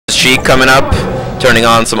Sheik coming up, turning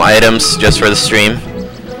on some items just for the stream.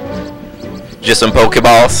 Just some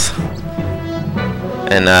Pokeballs.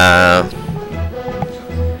 And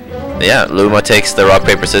yeah, Luma takes the rock,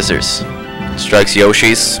 paper, scissors. Strikes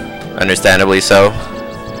Yoshi's, understandably so.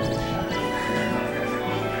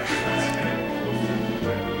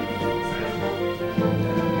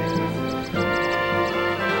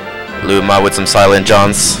 Luma with some Silent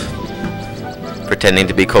Johns, pretending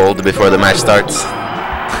to be cold before the match starts.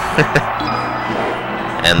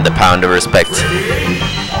 And the pound of respect.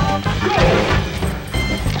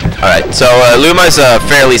 Alright, so Luma is a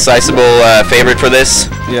fairly sizable favorite for this.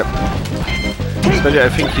 Yep. Especially I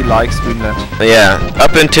think he likes Greenland. Yeah,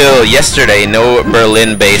 up until yesterday, no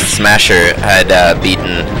Berlin-based Smasher had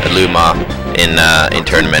beaten Luma in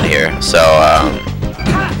tournament here. So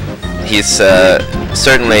he's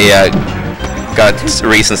certainly got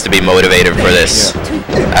reasons to be motivated for this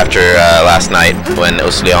after last night when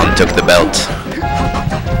Osleon took the belt.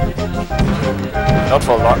 Not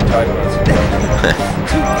for a long time.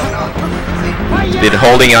 Been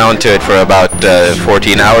holding on to it for about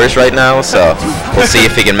 14 hours right now, so we'll see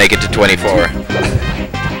if he can make it to 24.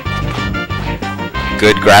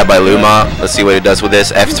 Good grab by Luma. Let's see what he does with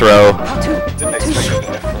this. F-throw.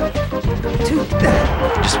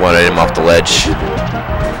 Just wanted him off the ledge.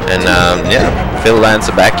 And yeah, Phil lands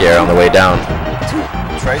a back air on the way down.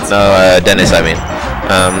 No, Dennis, I mean.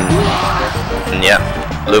 And yeah,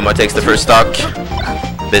 Luma takes the first stock.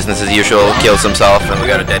 Business as usual, kills himself, and we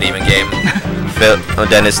got a dead even game.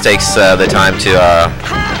 Dennis takes the time to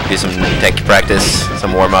do some tech practice,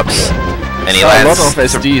 some warm-ups, and he lands a lot of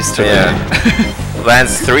SDs today. Yeah,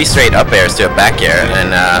 lands 3 straight up airs to a back air,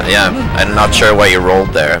 and yeah, I'm not sure why he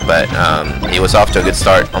rolled there, but he was off to a good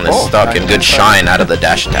start on this stock and good shine out of the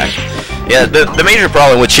dash attack. Yeah, the major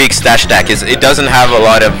problem with Sheik's dash attack is it doesn't have a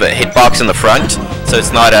lot of hitbox in the front, so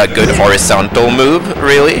it's not a good horizontal move,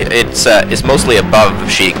 really. It's mostly above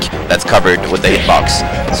Sheik that's covered with the hitbox.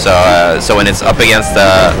 So when it's up against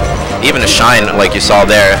even a shine like you saw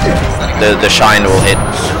there, the shine will hit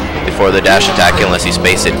before the dash attack unless you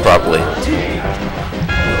space it properly.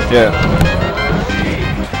 Yeah.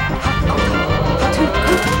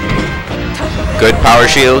 Good power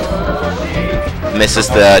shield. Misses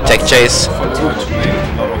the tech chase.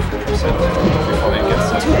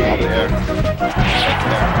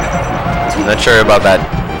 Not sure about that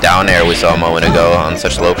down air we saw a moment ago on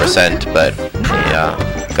such low percent, but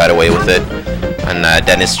he got away with it. And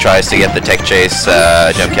Dennis tries to get the tech chase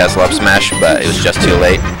jump castle up smash, but it was just too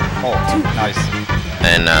late. Oh, nice.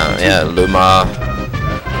 And yeah, Luma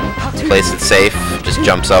plays it safe, just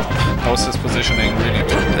jumps up. Knows his positioning really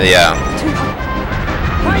good. Yeah.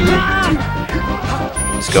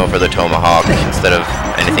 Just going for the Tomahawk instead of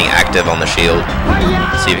anything active on the shield.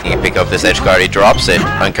 See if he can pick up this edge guard. He drops it,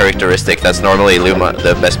 uncharacteristic. That's normally Luma.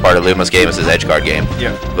 The best part of Luma's game is his edge guard game.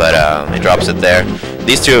 Yeah. But he drops it there.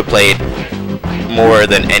 These two have played more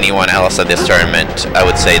than anyone else at this tournament. I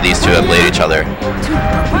would say these two have played each other.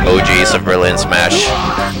 OGs of Berlin Smash.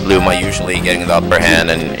 Luma usually getting the upper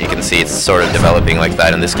hand, and you can see it's sort of developing like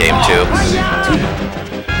that in this game too.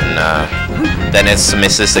 And Dennis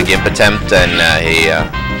misses the gimp attempt, and he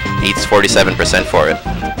eats 47% for it.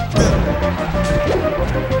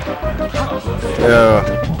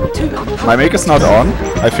 My mic is not on.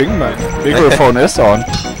 I think my microphone is on.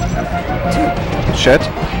 Chat,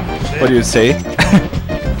 what do you say?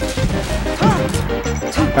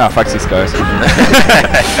 Ah, fuck these guys.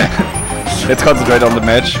 Let's concentrate on the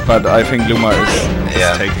match, but I think Luma is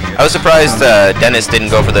taking it. I was surprised Dennis didn't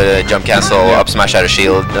go for the jump cancel up smash out of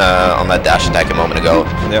shield on that dash attack a moment ago.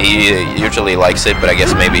 Yep. He usually likes it, but I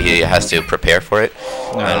guess maybe he has to prepare for it.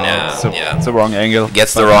 And, it's the wrong angle.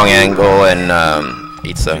 Gets the wrong angle and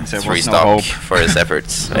eats a 3 stock for his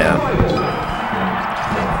efforts. Yeah.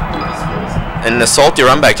 And the salty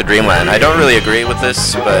run back to Dreamland. I don't really agree with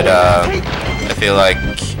this, but I feel like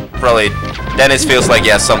probably Dennis feels like he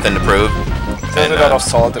has something to prove. There's a lot of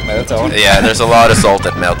salt at Meltdown. Yeah, there's a lot of salt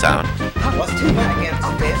at Meltdown.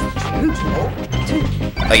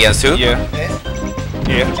 Against who? Yeah.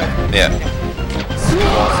 Yeah.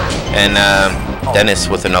 And Dennis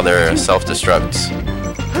with another self-destruct.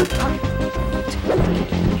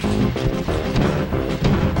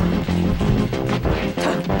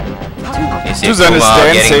 You see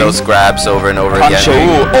Luma getting those grabs over and over again.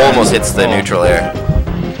 Ooh, almost hits the neutral air.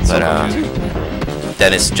 But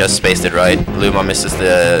Dennis just spaced it right. Luma misses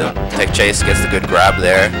the tech chase, gets the good grab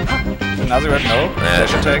there. Another red, no.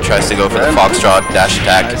 Tries to go for the foxtrot dash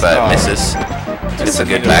attack, but misses. Gets a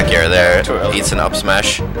good back air there. Eats an up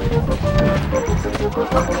smash.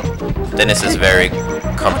 Dennis is very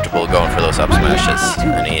comfortable going for those up smashes,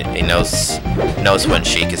 and he knows when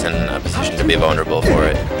Sheik is in a position to be vulnerable for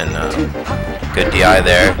it. And good DI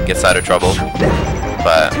there, gets out of trouble,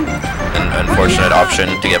 but an unfortunate option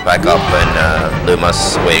to get back up, and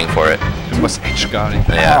Luma's waiting for it. Luma's edge guarding.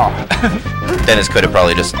 Yeah. Dennis could have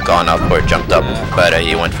probably just gone up or jumped up, but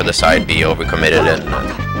he went for the side B, overcommitted, and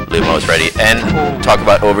Luma was ready. And talk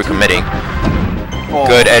about overcommitting.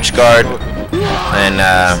 Good edge guard, and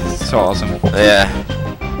so awesome. Yeah.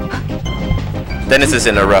 Dennis is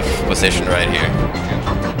in a rough position right here.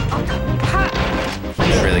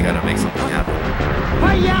 He's really gonna make something happen.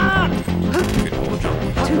 Good wall jump.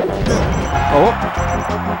 Oh!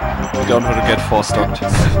 I don't know how to get 4 stocked. No,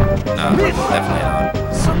 definitely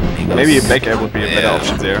not. Maybe a back air would be a better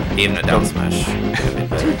option there. Even a down smash.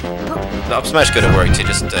 The up smash could have worked, he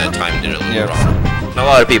just timed it a little wrong. And a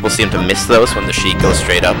lot of people seem to miss those when the Sheik goes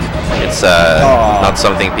straight up. It's not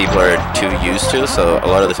something people are too used to, so a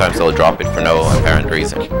lot of the times they'll drop it for no apparent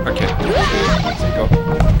reason. Okay. Go.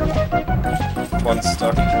 1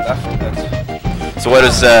 stock left. So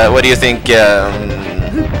what do you think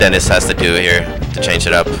Dennis has to do here to change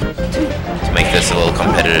it up, to make this a little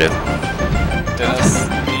competitive? Dennis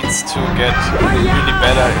needs to get really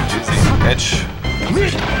better at using edge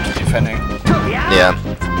defending. Yeah.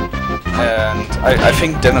 And I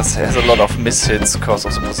think Dennis has a lot of mishits because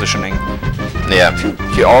of the positioning. Yeah.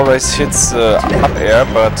 He always hits up air,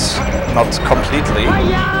 but not completely.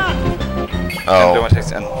 Oh. And Luma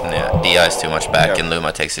takes N. Yeah, DI is too much back, and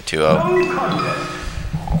Luma takes it 2-0.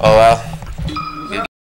 Oh well.